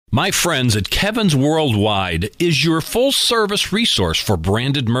My friends at Kevin's Worldwide is your full-service resource for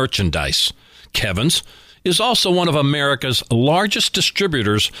branded merchandise. Kevin's is also one of America's largest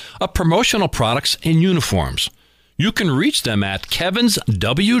distributors of promotional products and uniforms. You can reach them at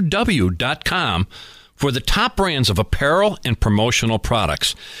kevinsww.com for the top brands of apparel and promotional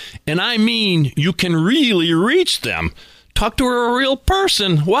products. And I mean, you can really reach them. Talk to a real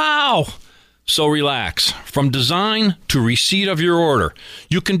person. Wow! So relax. From design to receipt of your order,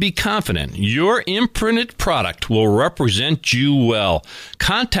 you can be confident your imprinted product will represent you well.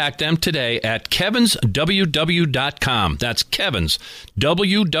 Contact them today at kevinsww.com. That's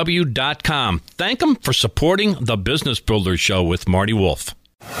kevinsww.com. Thank them for supporting the Business Builder Show with Marty Wolf.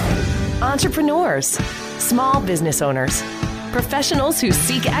 Entrepreneurs, small business owners, professionals who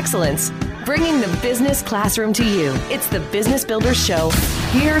seek excellence, bringing the business classroom to you. It's the Business Builder Show.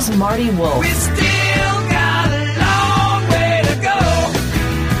 Here's Marty Wolf. We still got a long way to go.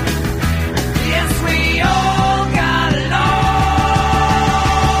 Yes, we all got a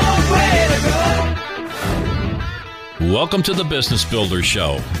long way to go. Welcome to the Business Builder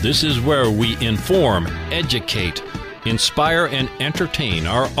Show. This is where we inform, educate, inspire, and entertain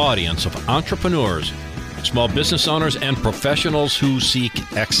our audience of entrepreneurs, small business owners, and professionals who seek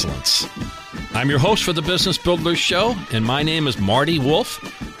excellence. I'm your host for the Business Builder Show, and my name is Marty Wolf.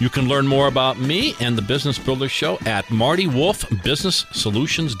 You can learn more about me and the Business Builder Show at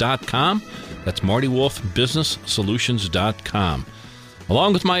MartyWolfBusinessSolutions.com. That's MartyWolfBusinessSolutions.com.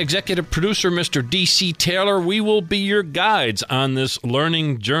 Along with my executive producer, Mr. D.C. Taylor, we will be your guides on this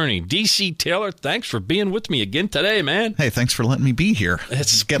learning journey. D.C. Taylor, thanks for being with me again today, man. Hey, thanks for letting me be here.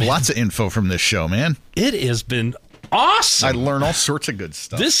 It's get lots of info from this show, man. It has been awesome. I learn all sorts of good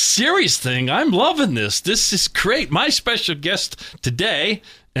stuff. This series thing, I'm loving this. This is great. My special guest today,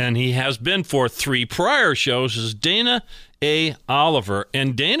 and he has been for 3 prior shows, is Dana A. Oliver.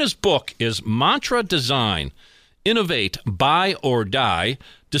 And Dana's book is Mantra Design. Innovate, Buy, or Die.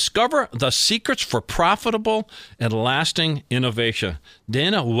 Discover the secrets for profitable and lasting innovation.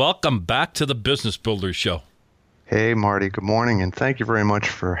 Dana, welcome back to the Business Builder Show. Hey, Marty. Good morning, and thank you very much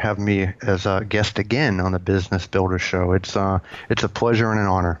for having me as a guest again on the Business Builder Show. It's a pleasure and an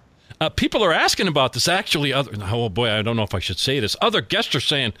honor. People are asking about this. Actually, oh boy, I don't know if I should say this. Other guests are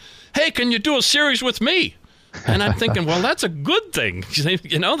saying, "Hey, can you do a series with me?" And I'm thinking, well, that's a good thing.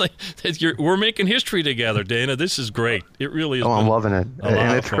 You know, we're making history together, Dana. This is great. It really is. Oh, I'm loving it.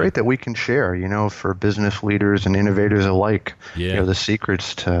 And it's great that we can share, for business leaders and innovators alike, the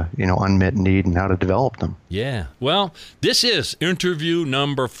secrets to, unmet need and how to develop them. Yeah. Well, this is interview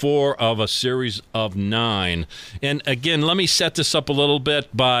number 4 of a series of 9. And again, let me set this up a little bit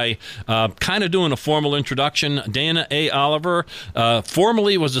by kind of doing a formal introduction. Dana A. Oliver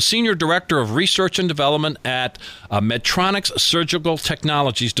formerly was the Senior Director of Research and Development at Medtronic's Surgical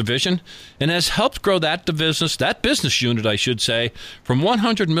Technologies Division, and has helped grow that business unit, I should say, from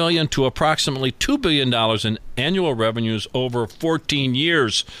 $100 million to approximately $2 billion in annual revenues over 14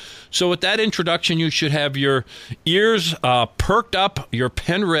 years. So with that introduction, you should have your ears perked up, your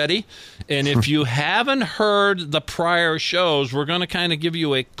pen ready. And if you haven't heard the prior shows, we're going to kind of give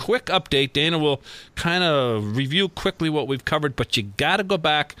you a quick update. Dana will kind of review quickly what we've covered, but you got to go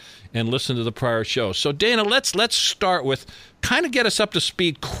back and listen to the prior shows. So Dana, let's start with kind of get us up to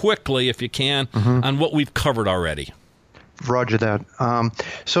speed quickly, if you can, on what we've covered already. Roger that.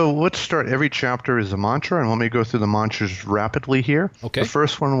 So let's start. Every chapter is a mantra, and let me go through the mantras rapidly here. Okay. The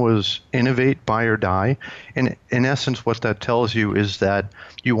first one was innovate, buy, or die. And in essence, what that tells you is that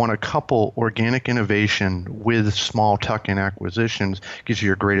you want to couple organic innovation with small tuck-in acquisitions, gives you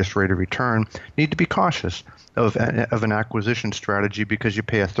your greatest rate of return. Need to be cautious of an acquisition strategy because you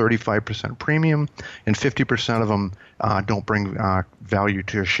pay a 35% premium, and 50% of them don't bring value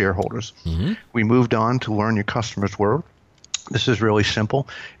to your shareholders. Mm-hmm. We moved on to learn your customer's world. This is really simple.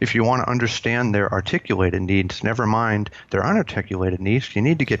 If you want to understand their articulated needs, never mind their unarticulated needs, you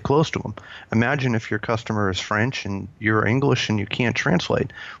need to get close to them. Imagine if your customer is French and you're English and you can't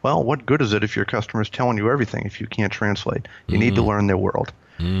translate. Well, what good is it if your customer is telling you everything if you can't translate? You need to learn their world.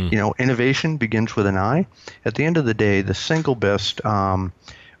 Innovation begins with an I. At the end of the day, the single best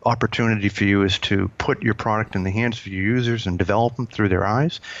opportunity for you is to put your product in the hands of your users and develop them through their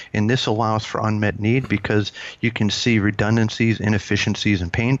eyes. And this allows for unmet need because you can see redundancies, inefficiencies,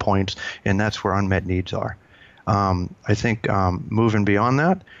 and pain points, and that's where unmet needs are. I think moving beyond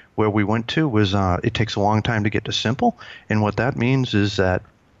that, where we went to was it takes a long time to get to simple. And what that means is that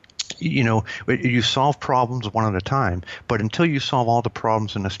you solve problems one at a time, but until you solve all the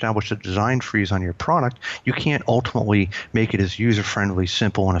problems and establish a design freeze on your product, you can't ultimately make it as user-friendly,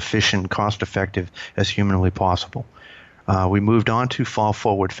 simple, and efficient, cost-effective as humanly possible. We moved on to fall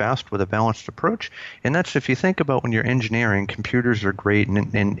forward fast with a balanced approach. And that's, if you think about when you're engineering, computers are great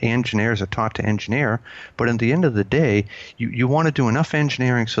and engineers are taught to engineer. But at the end of the day, you want to do enough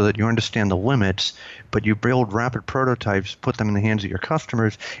engineering so that you understand the limits, but you build rapid prototypes, put them in the hands of your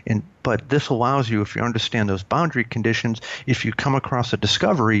customers. But this allows you, if you understand those boundary conditions, if you come across a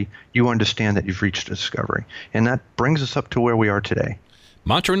discovery, you understand that you've reached a discovery. And that brings us up to where we are today.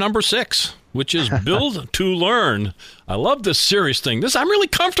 Mantra number 6, which is build to learn. I love this series thing. I'm really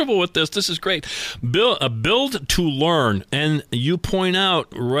comfortable with this. This is great. Build to learn. And you point out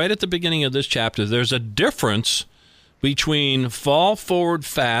right at the beginning of this chapter, there's a difference between fall forward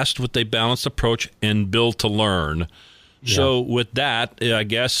fast with a balanced approach and build to learn. Yeah. So with that, I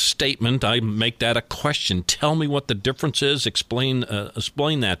guess, statement, I make that a question. Tell me what the difference is. Explain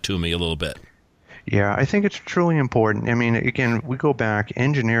that to me a little bit. Yeah, I think it's truly important. I mean, again, we go back,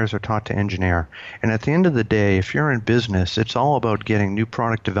 engineers are taught to engineer. And at the end of the day, if you're in business, it's all about getting new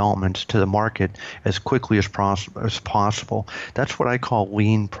product developments to the market as quickly as possible. That's what I call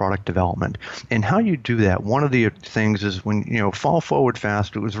lean product development. And how you do that, one of the things is when, fall forward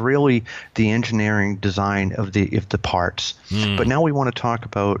fast, it was really the engineering design of the parts. But now we want to talk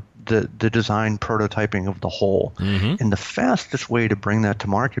about the design prototyping of the whole. And the fastest way to bring that to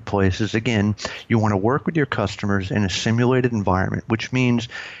marketplace is, again, you want to work with your customers in a simulated environment, which means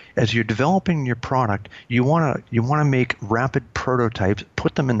as you're developing your product, you want to make rapid prototypes,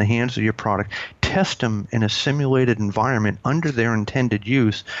 put them in the hands of your product, test them in a simulated environment under their intended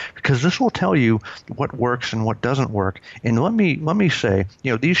use, because this will tell you what works and what doesn't work. And let me say,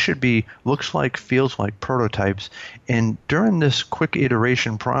 these should be looks like, feels like prototypes. And during this quick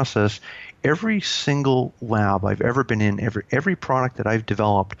iteration process, every single lab I've ever been in, every product that I've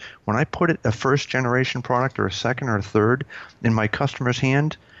developed, when I put a first generation product or a second or a third in my customer's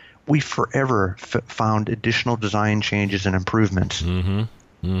hand, we forever found additional design changes and improvements.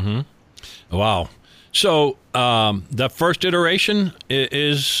 Wow. So the first iteration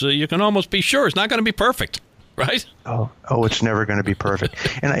is you can almost be sure it's not going to be perfect, right? Oh, it's never going to be perfect.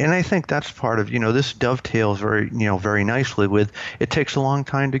 And I think that's part of, this dovetails very nicely with, it takes a long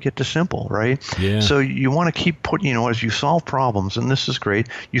time to get to simple, right? Yeah. So you want to keep putting, as you solve problems, and this is great,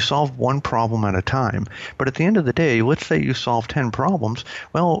 you solve one problem at a time. But at the end of the day, let's say you solve 10 problems.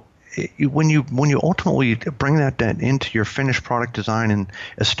 Well, when you ultimately bring that into your finished product design and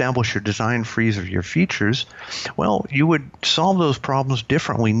establish your design freeze of your features, well, you would solve those problems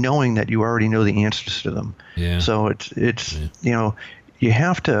differently, knowing that you already know the answers to them. Yeah. So it's you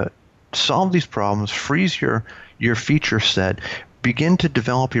have to solve these problems, freeze your feature set, begin to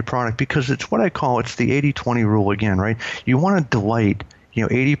develop your product, because it's what I call, it's the 80-20 rule again, right? You want to delight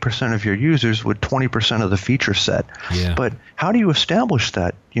 80% of your users with 20% of the feature set. Yeah. But how do you establish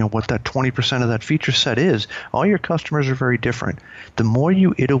that, what that 20% of that feature set is? All your customers are very different. The more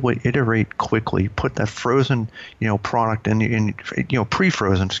you iterate quickly, put that frozen, product in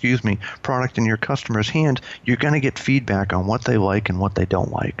pre-frozen, product in your customer's hands, you're going to get feedback on what they like and what they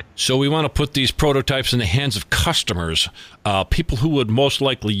don't like. So we want to put these prototypes in the hands of customers, people who would most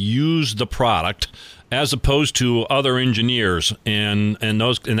likely use the product, as opposed to other engineers and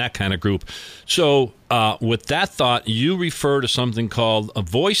that kind of group. So with that thought, you refer to something called a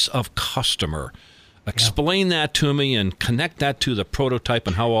voice of customer. Explain that to me and connect that to the prototype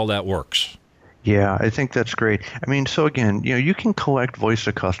and how all that works. Yeah, I think that's great. I mean, so again, you can collect voice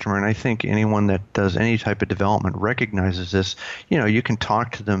of customer, and I think anyone that does any type of development recognizes this. You can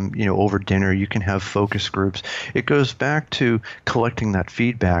talk to them, over dinner. You can have focus groups. It goes back to collecting that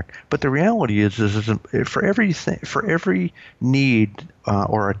feedback. But the reality is for every need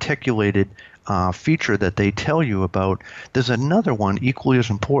or articulated feature that they tell you about, there's another one equally as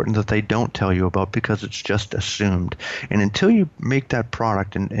important that they don't tell you about because it's just assumed. And until you make that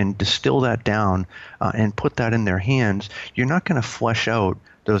product and distill that down and put that in their hands, you're not going to flesh out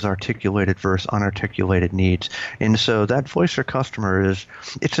those articulated versus unarticulated needs. And so that voice of customer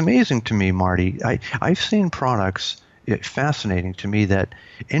it's amazing to me, Marty. I've seen products, it's fascinating to me that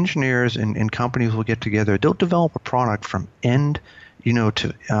engineers and companies will get together, they'll develop a product from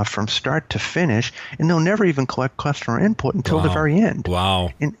from start to finish, and they'll never even collect customer input until the very end.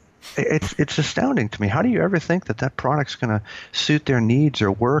 Wow. And it's astounding to me. How do you ever think that product's going to suit their needs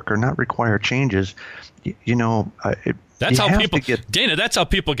or work or not require changes? That's how people Dana, that's how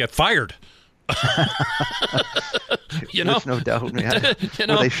people get fired. There's no doubt.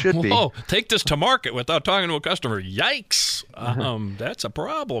 Well, they should be. Take this to market without talking to a customer. Yikes. That's a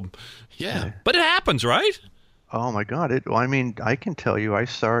problem. Yeah. But it happens, right? Oh my God! I can tell you, I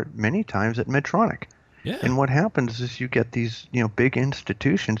saw it many times at Medtronic. Yeah. And what happens is you get these, big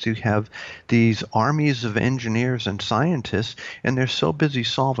institutions. You have these armies of engineers and scientists, and they're so busy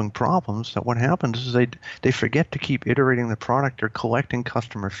solving problems that what happens is they forget to keep iterating the product or collecting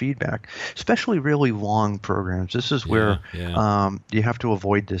customer feedback, especially really long programs. This is where you have to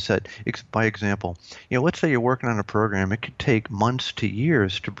avoid this. By example, let's say you're working on a program. It could take months to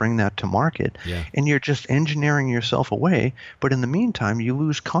years to bring that to market, and you're just engineering yourself away. But in the meantime, you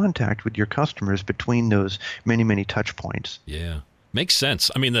lose contact with your customers between those many, many touch points. Yeah. Makes sense.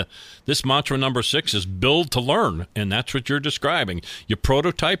 I mean, this mantra number 6 is build to learn, and that's what you're describing. You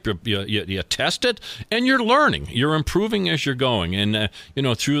prototype, you test it, and you're learning. You're improving as you're going, and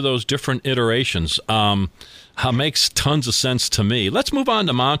through those different iterations. Makes tons of sense to me. Let's move on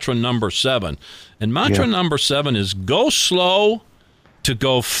to mantra number 7, and mantra number 7 is go slow to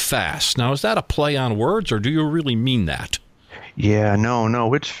go fast. Now, is that a play on words, or do you really mean that? Yeah,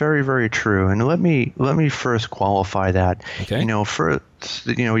 no, it's very, very true. And let me first qualify that. Okay. First,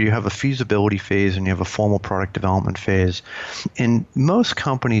 you have a feasibility phase and you have a formal product development phase. And most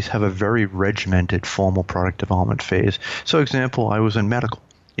companies have a very regimented formal product development phase. So, example, I was in medical.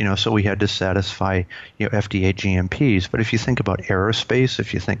 So we had to satisfy, FDA GMPs. But if you think about aerospace,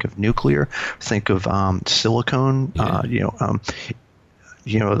 if you think of nuclear, think of silicone,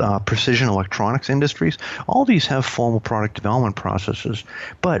 precision electronics industries, all these have formal product development processes.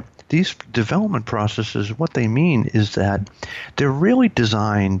 But these development processes, what they mean is that they're really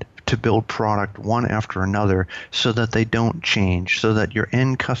designed to build product one after another so that they don't change, so that your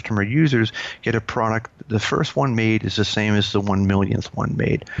end customer users get a product. The first one made is the same as the 1 millionth one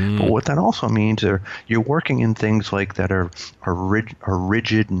made. But what that also means are you're working in things like that are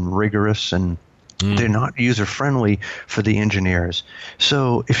rigid and rigorous, and they're not user-friendly for the engineers.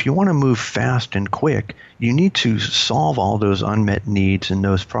 So if you want to move fast and quick, you need to solve all those unmet needs and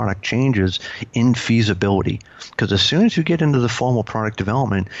those product changes in feasibility. Because as soon as you get into the formal product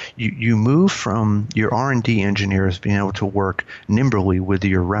development, you move from your R&D engineers being able to work nimbly with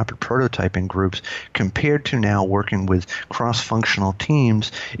your rapid prototyping groups compared to now working with cross-functional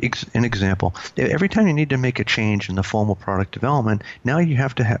teams. An example, every time you need to make a change in the formal product development, now you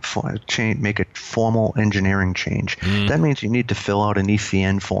have to make a formal engineering change. That means you need to fill out an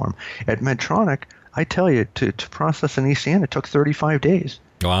ECN form. At Medtronic, I tell you, to process an ECN, it took 35 days.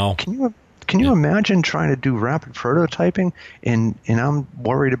 Wow. Can you imagine trying to do rapid prototyping, and I'm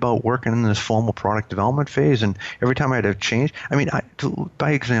worried about working in this formal product development phase, and every time I had to change,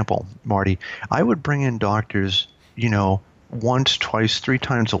 by example, Marty, I would bring in doctors, once, twice, 3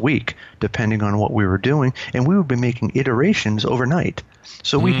 times a week, depending on what we were doing, and we would be making iterations overnight.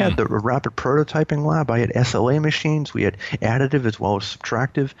 So we had the rapid prototyping lab. I had SLA machines. We had additive as well as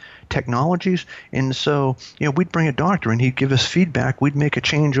subtractive technologies. And so, we'd bring a doctor and he'd give us feedback. We'd make a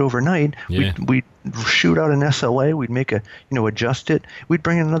change overnight. Yeah. We'd shoot out an SLA. We'd make adjust it. We'd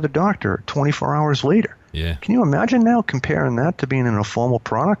bring in another doctor 24 hours later. Yeah. Can you imagine now comparing that to being in a formal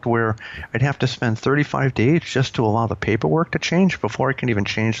product where I'd have to spend 35 days just to allow the paperwork to change before I can even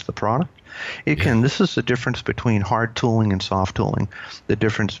change the product? This is the difference between hard tooling and soft tooling. The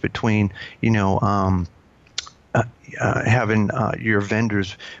difference between, having your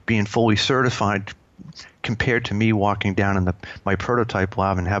vendors being fully certified compared to me walking down in my prototype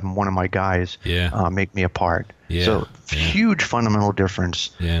lab and having one of my guys make me a part. Yeah. So huge fundamental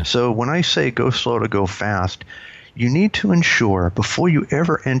difference. Yeah. So when I say go slow to go fast, you need to ensure before you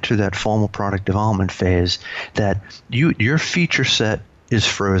ever enter that formal product development phase that your feature set is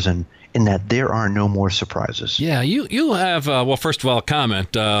frozen and that there are no more surprises. Yeah, you have, first of all, a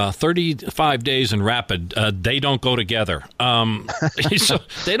comment, 35 days in rapid, they don't go together. So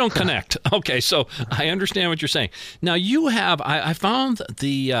they don't connect. Okay, so I understand what you're saying. Now you have, I found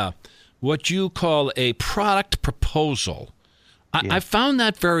the what you call a product proposal. I found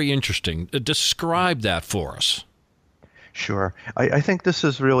that very interesting. Describe that for us. Sure. I think this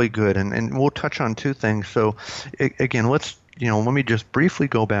is really good, and we'll touch on 2 things. So again, let me just briefly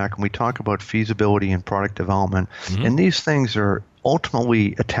go back and we talk about feasibility and product development. And these things are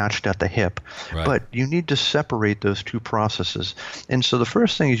ultimately attached at the hip, but you need to separate those 2 processes. And so the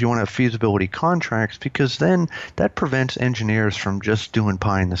first thing is you want to have feasibility contracts, because then that prevents engineers from just doing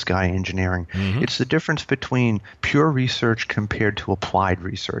pie in the sky engineering. It's the difference between pure research compared to applied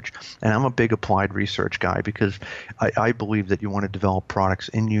research. And I'm a big applied research guy because I believe that you want to develop products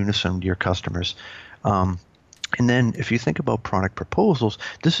in unison with your customers. And then if you think about product proposals,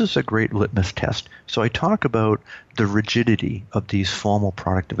 this is a great litmus test. So I talk about the rigidity of these formal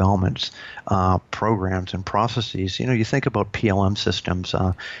product developments, programs and processes. You think about PLM systems,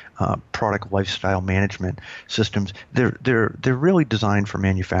 product lifestyle management systems. They're really designed for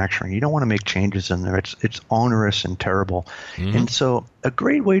manufacturing. You don't want to make changes in there. It's onerous and terrible. Mm-hmm. And so a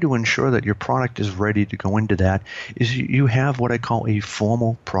great way to ensure that your product is ready to go into that is you have what I call a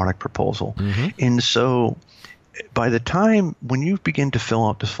formal product proposal. Mm-hmm. And so by the time when you begin to fill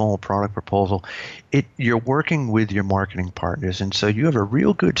out this formal product proposal, you're working with your marketing partners, and so you have a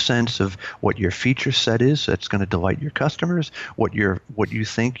real good sense of what your feature set is that's going to delight your customers, what you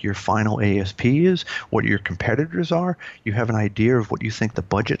think your final ASP is, what your competitors are. You have an idea of what you think the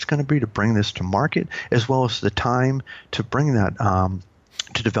budget's going to be to bring this to market, as well as the time to bring that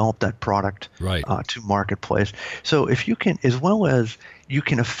to develop that product to marketplace. So if you can, as well as you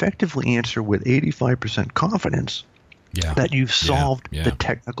can effectively answer with 85% confidence that you've solved the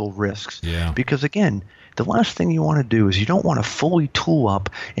technical risks. Yeah. Because again, the last thing you want to do is you don't want to fully tool up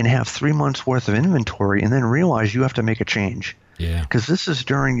and have 3 months worth of inventory and then realize you have to make a change. Yeah. Because this is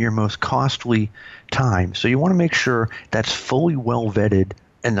during your most costly time. So you want to make sure that's fully well vetted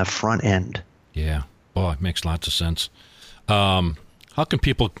in the front end. Yeah. Oh, it makes lots of sense. How can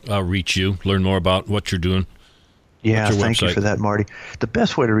people reach you, learn more about what you're doing? Yeah, thank you for that, Marty. The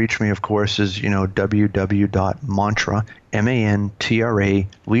best way to reach me, of course, is www.mantra, M-A-N-T-R-A,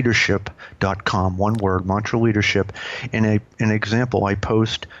 leadership.com, one word, Mantra Leadership. And an example, I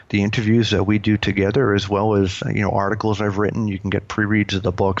post the interviews that we do together, as well as articles I've written. You can get pre-reads of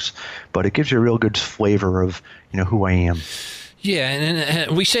the books, but it gives you a real good flavor of who I am. Yeah,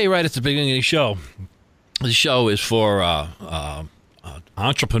 and we say right at the beginning of the show is for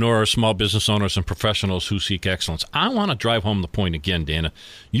entrepreneurs, small business owners, and professionals who seek excellence. I want to drive home the point again, Dana.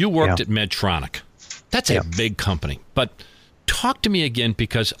 You worked at Medtronic. That's a big company. But talk to me again,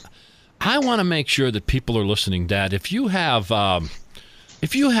 because I want to make sure that people are listening, that if you have a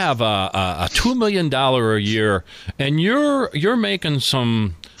 $2 million a year and you're making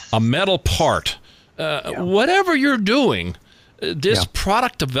a metal part, whatever you're doing, this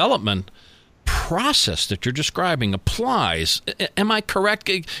product development process that you're describing applies. Am I correct?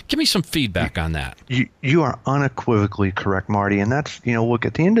 Give me some feedback on that. You are unequivocally correct, Marty. And that's, look,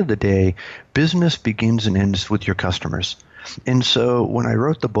 at the end of the day, business begins and ends with your customers. And so when I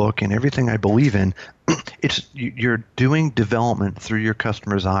wrote the book and everything I believe in, you're doing development through your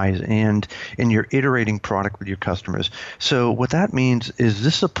customers' eyes, and you're iterating product with your customers. So what that means is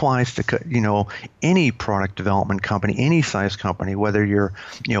this applies to any product development company, any size company, whether you're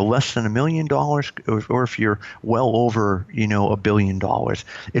less than $1 million or if you're well over $1 billion.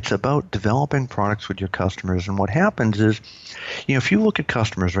 It's about developing products with your customers. And what happens is, if you look at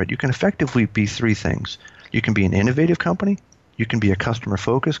customers, right, you can effectively be three things. You can be an innovative company, you can be a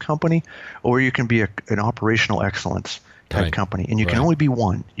customer-focused company, or you can be an operational excellence type company. And you can only be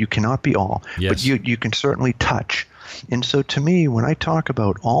one. You cannot be all. Yes. But you can certainly touch. And so to me, when I talk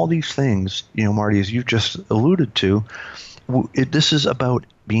about all these things, Marty, as you've just alluded to, this is about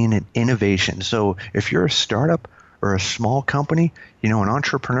being an innovation. So if you're a startup or a small company, an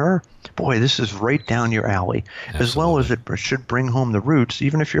entrepreneur, boy, this is right down your alley. Absolutely. As well as it should bring home the roots,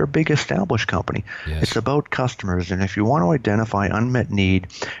 even if you're a big established company. Yes. It's about customers. And if you want to identify unmet need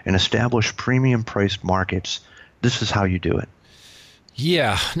and establish premium priced markets, this is how you do it.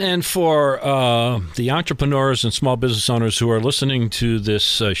 Yeah, and for the entrepreneurs and small business owners who are listening to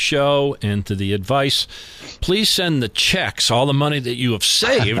this show and to the advice, please send the checks, all the money that you have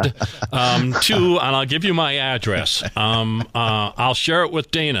saved, to, and I'll give you my address. I'll share it with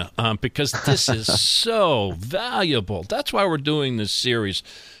Dana because this is so valuable. That's why we're doing this series.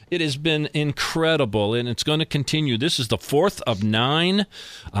 It has been incredible, and it's going to continue. This is the 4th of 9.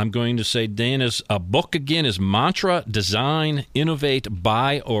 I'm going to say Dana's book again is Mantra, Design, Innovate,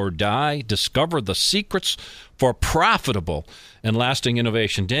 Buy, or Die. Discover the secrets for profitable and lasting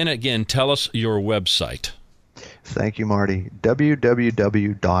innovation. Dana, again, tell us your website. Thank you, Marty.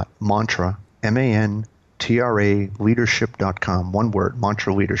 www.mantra, M-A-N-T-R-A, leadership.com. One word,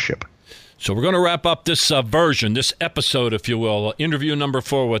 Mantra Leadership. So we're going to wrap up this this episode, if you will, interview number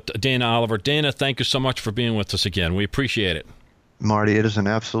 4 with Dana Oliver. Dana, thank you so much for being with us again. We appreciate it. Marty, it is an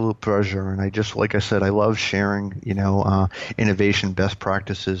absolute pleasure. And like I said, I love sharing, innovation, best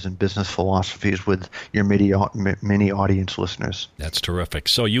practices, and business philosophies with your many audience listeners. That's terrific.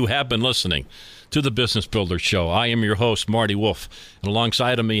 So you have been listening to the Business Builder Show. I am your host, Marty Wolf, and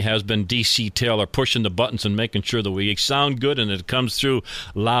alongside of me has been D.C. Taylor, pushing the buttons and making sure that we sound good and it comes through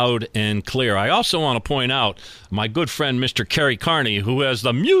loud and clear. I also want to point out my good friend, Mr. Kerry Carney, who has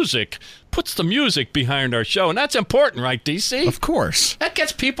the music puts the music behind our show, and that's important, right, DC? Of course. That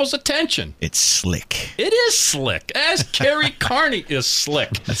gets people's attention. It's slick. It is slick, as Kerry Carney is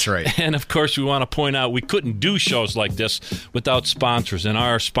slick. That's right. And, of course, we want to point out we couldn't do shows like this without sponsors, and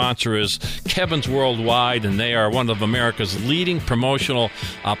our sponsor is Kevin's Worldwide, and they are one of America's leading promotional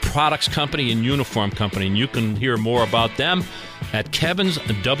products company and uniform company, and you can hear more about them at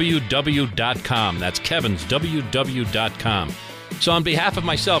kevinsww.com. That's kevinsww.com. So on behalf of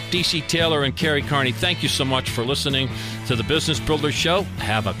myself, DC Taylor, and Kerry Carney, thank you so much for listening to the Business Builder Show.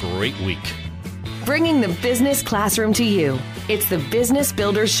 Have a great week. Bringing the business classroom to you. It's the Business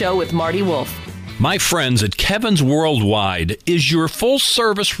Builder Show with Marty Wolf. My friends at Kevin's Worldwide is your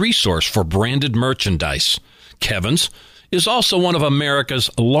full-service resource for branded merchandise. Kevin's is also one of America's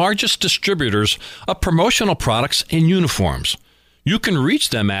largest distributors of promotional products and uniforms. You can reach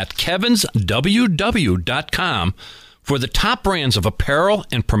them at kevinsww.com for the top brands of apparel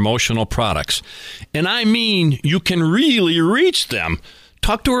and promotional products. And I mean, you can really reach them.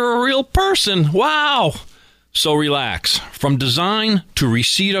 Talk to a real person. Wow! So relax. From design to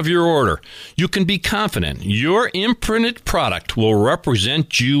receipt of your order, you can be confident your imprinted product will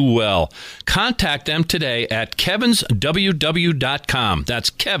represent you well. Contact them today at kevinsww.com. That's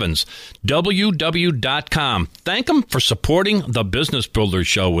kevinsww.com. Thank them for supporting the Business Builder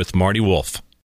Show with Marty Wolf.